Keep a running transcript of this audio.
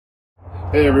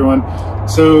Hey everyone.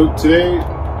 So today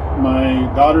my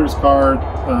daughter's car,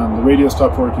 the radio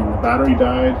stopped working. The battery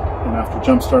died, and after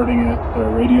jump starting it, the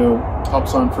radio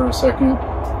pops on for a second,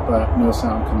 but no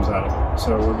sound comes out.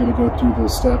 So we're going to go through the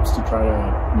steps to try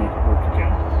to make it work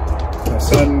again. My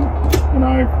son and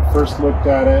I first looked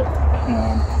at it,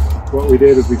 and what we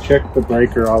did is we checked the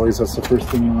breaker always. That's the first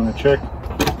thing you want to check.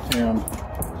 And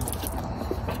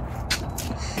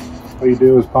all you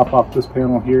do is pop off this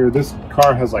panel here. This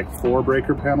car has like 4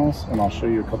 breaker panels, and I'll show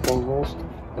you a couple of those.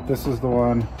 But this is the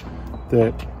one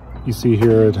that you see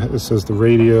here. It says the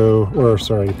radio, or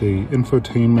sorry, the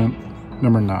infotainment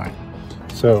number 9.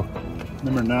 So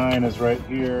number 9 is right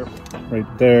here, right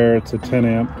there. It's a 10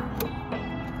 amp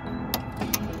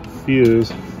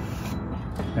fuse,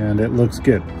 and it looks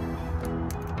good.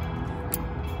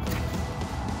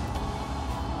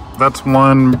 That's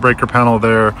one breaker panel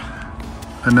there.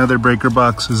 Another breaker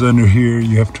box is under here.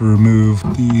 You have to remove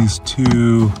these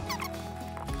 2.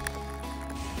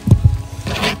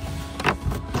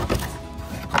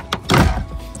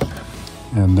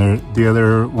 And the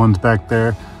other one's back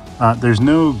there. There's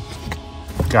no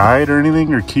guide or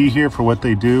anything or key here for what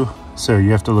they do, so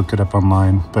you have to look it up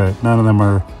online, but none of them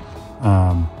are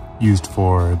used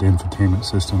for the infotainment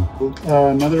system.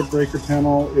 Another breaker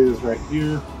panel is right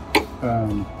here.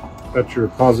 That's your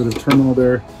positive terminal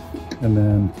there.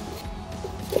 And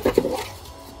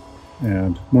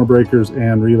more breakers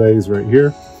and relays right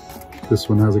here. This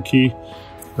one has a key.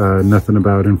 Nothing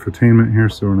about infotainment here,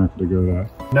 so we're not going to go that.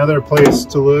 Another place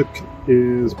to look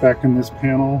is back in this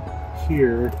panel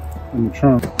here in the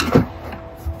trunk.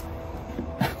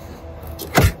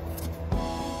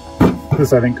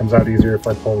 This I think comes out easier if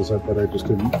I pull this up, but I just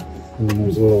didn't. And then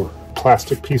there's a little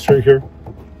plastic piece right here.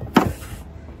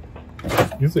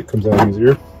 Usually it comes out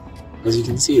easier. As you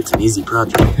can see, it's an easy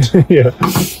project. Yeah.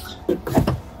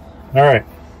 All right.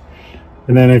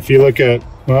 And then if you look at,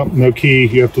 well, no key,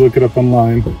 you have to look it up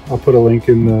online. I'll put a link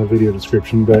in the video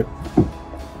description, but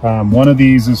one of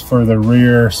these is for the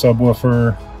rear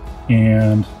subwoofer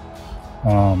and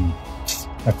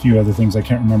a few other things. I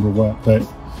can't remember what, but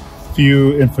a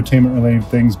few infotainment related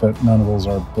things, but none of those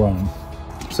are blown.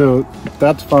 So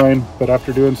that's fine. But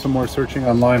after doing some more searching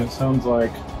online, it sounds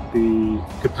like the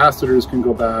capacitors can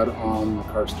go bad on the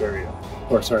car stereo,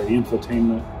 or sorry, the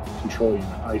infotainment control unit,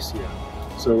 ICM.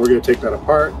 So we're going to take that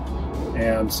apart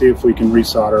and see if we can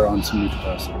resolder on some new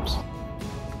capacitors.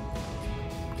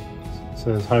 It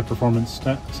says high performance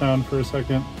sound for a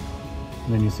second,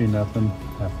 and then you see nothing.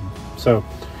 So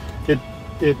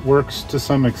it works to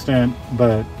some extent,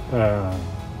 but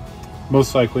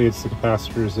most likely it's the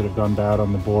capacitors that have gone bad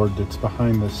on the board that's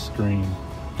behind this screen.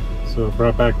 So it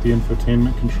brought back the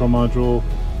infotainment control module.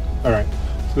 All right,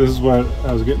 so this is what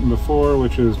I was getting before,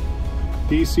 which is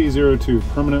DC02,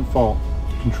 permanent fault.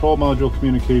 Control module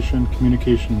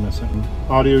communication missing.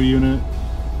 Audio unit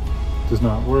does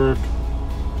not work.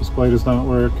 Display does not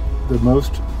work. The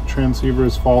most transceiver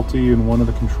is faulty in one of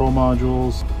the control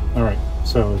modules. All right,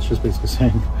 so it's just basically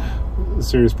saying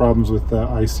serious problems with the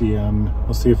ICM.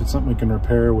 We'll see if it's something we can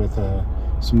repair with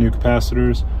some new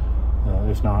capacitors.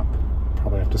 If not,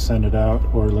 probably have to send it out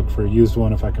or look for a used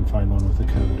one if I can find one with a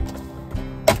code.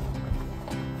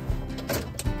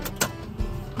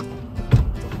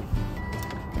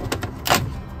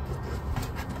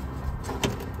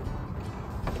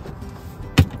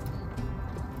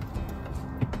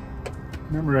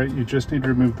 Remember, right, you just need to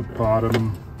remove the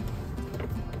bottomed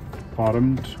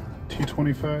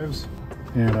T25s,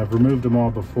 and I've removed them all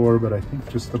before, but I think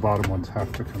just the bottom ones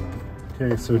have to come out.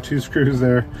 Okay, so 2 screws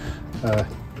there.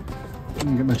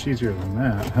 Didn't get much easier than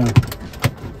that, huh?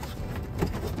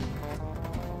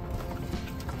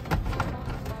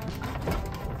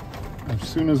 As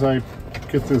soon as I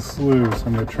get this loose,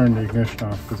 I'm going to turn the ignition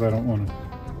off because I don't want to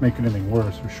make anything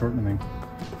worse or shorten anything.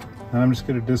 And I'm just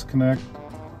going to disconnect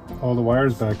all the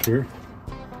wires back here.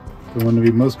 The one to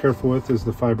be most careful with is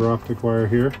the fiber optic wire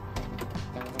here,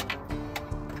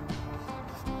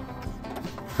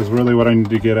 because really what I need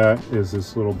to get at is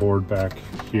this little board back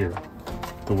here.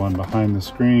 The one behind the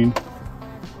screen.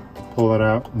 Pull it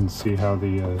out and see how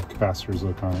the capacitors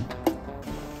look on it.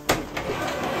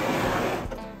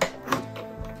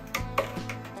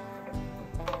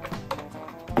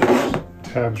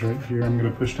 Tabs right here I'm going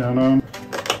to push down on.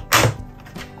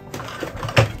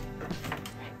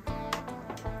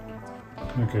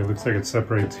 Okay, looks like it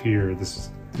separates here.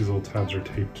 These little tabs are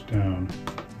taped down.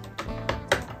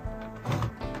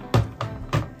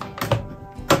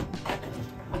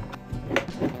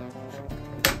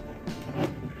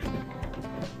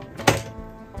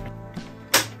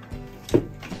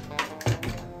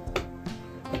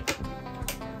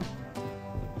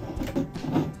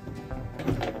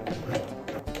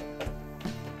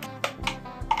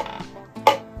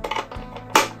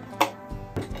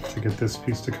 To get this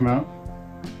piece to come out.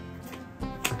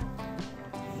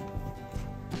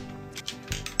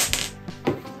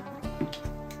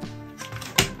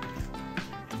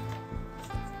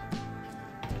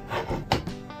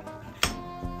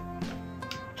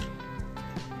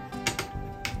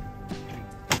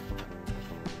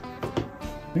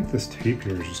 I think this tape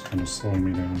here is just kind of slowing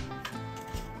me down.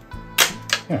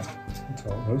 Yeah, that's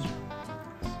all it was.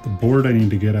 The board I need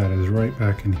to get at is right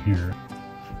back in here.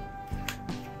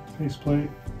 Faceplate.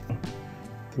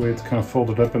 The way it's kind of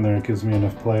folded up in there, it gives me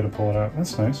enough play to pull it out.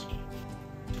 That's nice.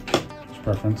 It's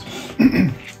preference.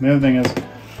 The other thing is,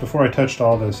 before I touched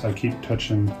all this, I keep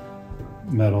touching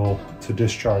metal to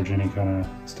discharge any kind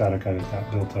of static I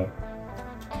got built up.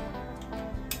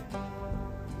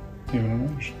 Even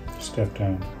another step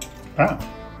down. Ah!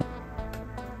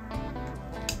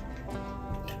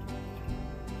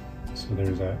 So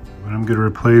there's that. What I'm going to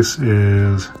replace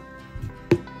is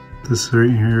this right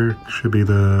here should be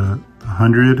the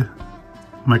 100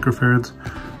 microfarads,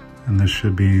 and this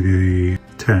should be the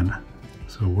 10.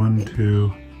 So 1,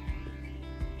 2,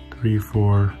 3,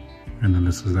 4, and then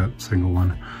this is that single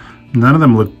one. None of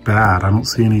them look bad. I don't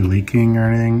see any leaking or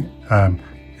anything.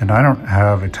 And I don't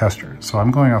have a tester, so I'm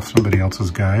going off somebody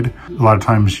else's guide. A lot of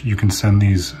times you can send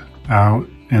these out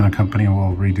and a company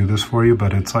will redo this for you,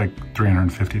 but it's like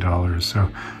 $350. So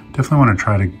definitely want to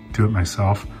try to do it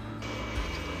myself.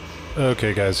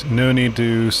 Okay guys, no need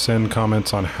to send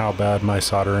comments on how bad my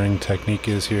soldering technique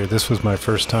is here. This was my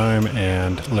first time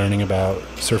and learning about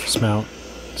surface mount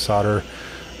solder.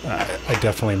 I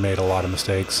definitely made a lot of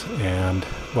mistakes, and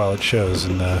well, it shows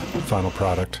in the final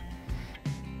product.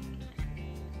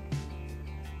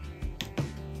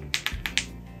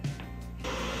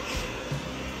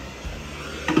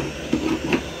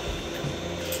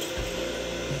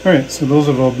 Alright, so those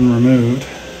have all been removed,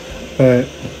 but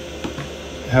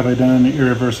have I done any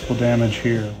irreversible damage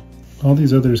here? All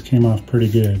these others came off pretty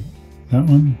good. That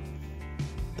one,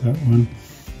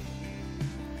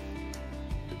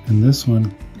 and this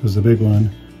one was the big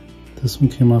one. This one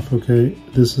came off okay.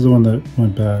 This is the one that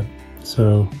went bad.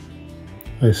 So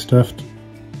I stuffed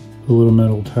a little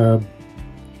metal tab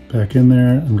back in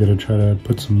there. I'm going to try to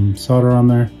put some solder on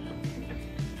there.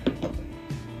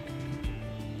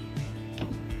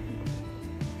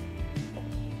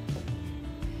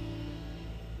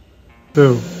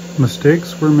 So,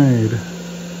 mistakes were made,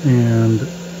 and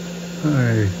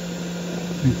I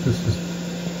think this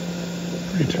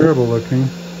is pretty terrible looking,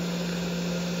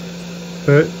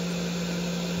 but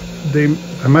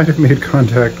I might have made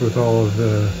contact with all of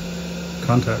the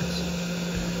contacts.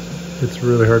 It's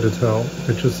really hard to tell.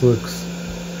 It just looks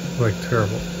like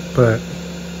terrible, but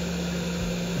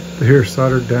they're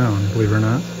soldered down, believe it or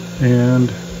not,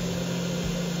 and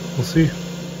we'll see.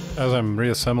 As I'm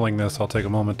reassembling this, I'll take a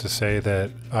moment to say that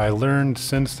I learned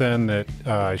since then that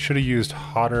I should have used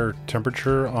hotter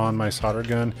temperature on my solder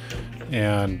gun,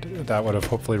 and that would have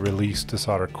hopefully released the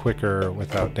solder quicker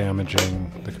without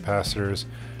damaging the capacitors.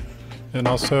 And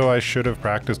also I should have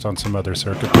practiced on some other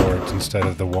circuit boards instead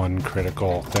of the one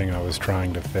critical thing I was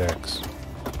trying to fix.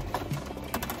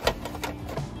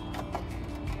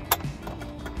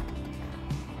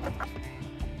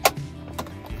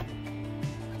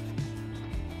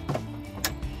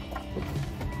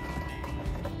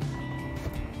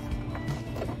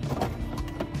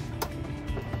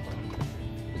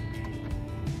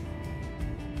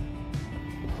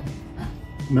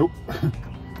 Nope.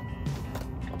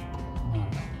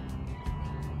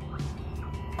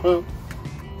 Well,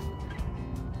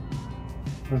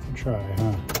 worth a try,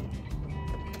 huh?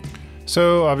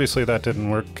 So obviously that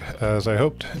didn't work as I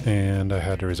hoped, and I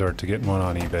had to resort to getting one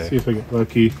on eBay. See if I get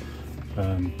lucky.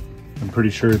 I'm pretty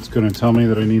sure it's going to tell me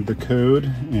that I need the code,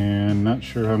 and not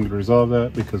sure how I'm going to resolve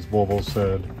that because Volvo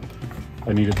said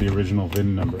I needed the original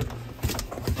VIN number.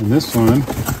 And this one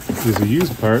is a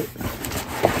used part.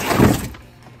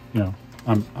 You know,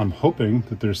 I'm hoping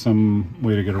that there's some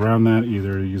way to get around that,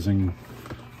 either using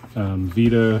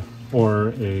Vita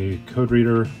or a code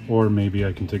reader, or maybe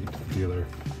I can take it to the dealer.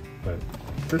 But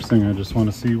first thing, I just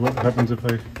want to see what happens if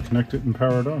I connect it and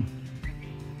power it on.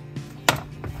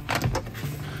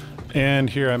 And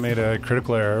here I made a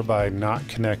critical error by not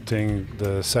connecting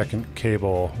the second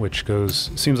cable, which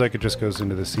seems like it just goes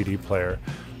into the CD player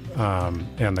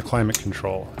and the climate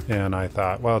control. And I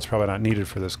thought, well, it's probably not needed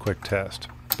for this quick test.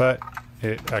 But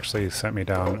it actually sent me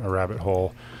down a rabbit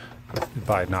hole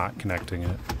by not connecting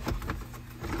it.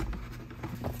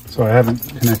 So I haven't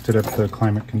connected up the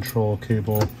climate control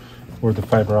cable or the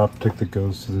fiber optic that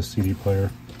goes to the CD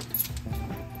player.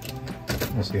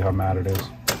 We'll see how mad it is.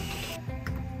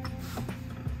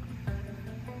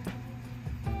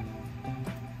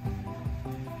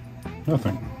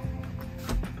 Nothing.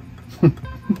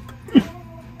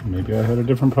 Maybe I had a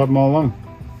different problem all along.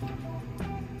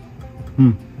 I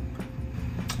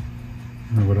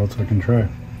wonder what else I can try.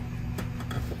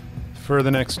 For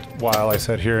the next while, I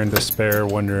sat here in despair,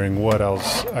 wondering what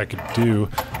else I could do.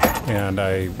 And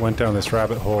I went down this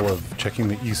rabbit hole of checking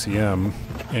the ECM,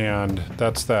 and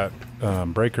that's that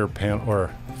breaker panel or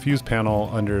fuse panel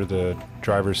under the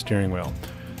driver's steering wheel.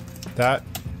 That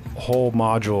whole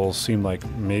module seemed like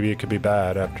maybe it could be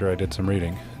bad after I did some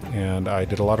reading, and I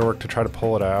did a lot of work to try to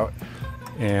pull it out,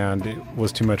 and it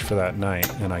was too much for that night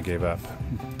and I gave up.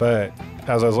 But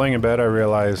as I was laying in bed, I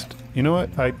realized, you know what,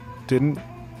 I didn't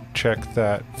check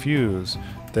that fuse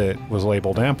that was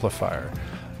labeled Amplifier.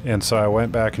 And so I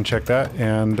went back and checked that,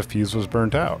 and the fuse was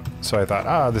burnt out. So I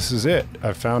thought, this is it,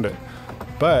 I found it.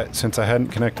 But since I hadn't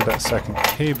connected that second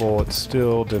cable, it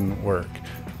still didn't work.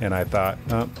 And I thought,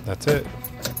 that's it,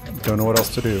 don't know what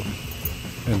else to do.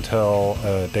 Until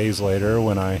days later,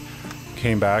 when I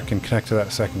came back and connected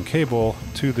that second cable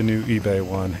to the new eBay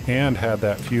one and had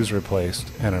that fuse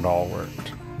replaced, and it all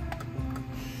worked.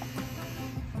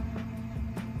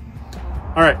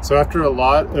 All right, so after a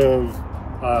lot of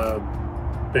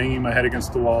banging my head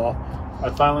against the wall,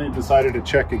 I finally decided to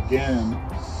check again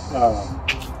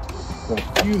the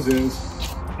fuses,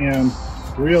 and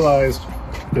realized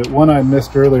that one I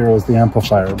missed earlier was the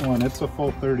amplifier one. It's a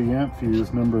full 30 amp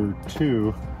fuse, number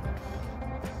 2.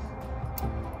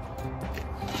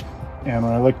 And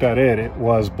when I looked at it, it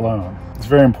was blown. It's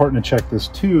very important to check this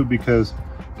too, because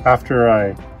after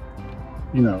I,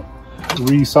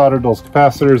 resoldered those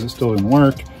capacitors, it still didn't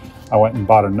work. I went and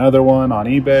bought another one on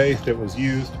eBay that was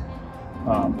used,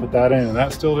 put that in, and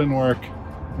that still didn't work.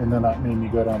 And then that made me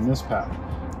go down this path.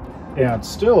 And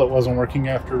still it wasn't working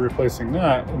after replacing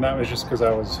that, and that was just because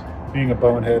I was being a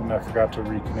bonehead and I forgot to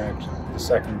reconnect the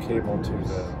second cable to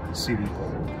the CD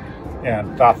player.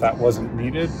 And thought that wasn't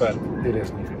needed, but it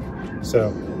is needed. So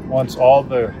once all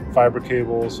the fiber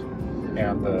cables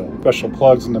and the special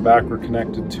plugs in the back were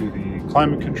connected to the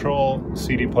climate control,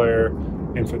 CD player,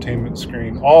 infotainment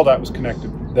screen, all that was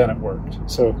connected, then it worked.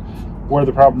 So where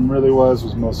the problem really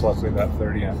was most likely that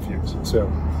 30 amp fuse. So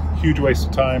huge waste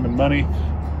of time and money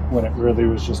when it really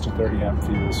was just a 30 amp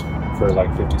fuse for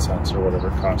like 50 cents or whatever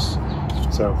it costs.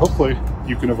 So hopefully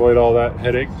you can avoid all that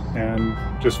headache and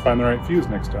just find the right fuse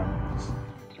next time.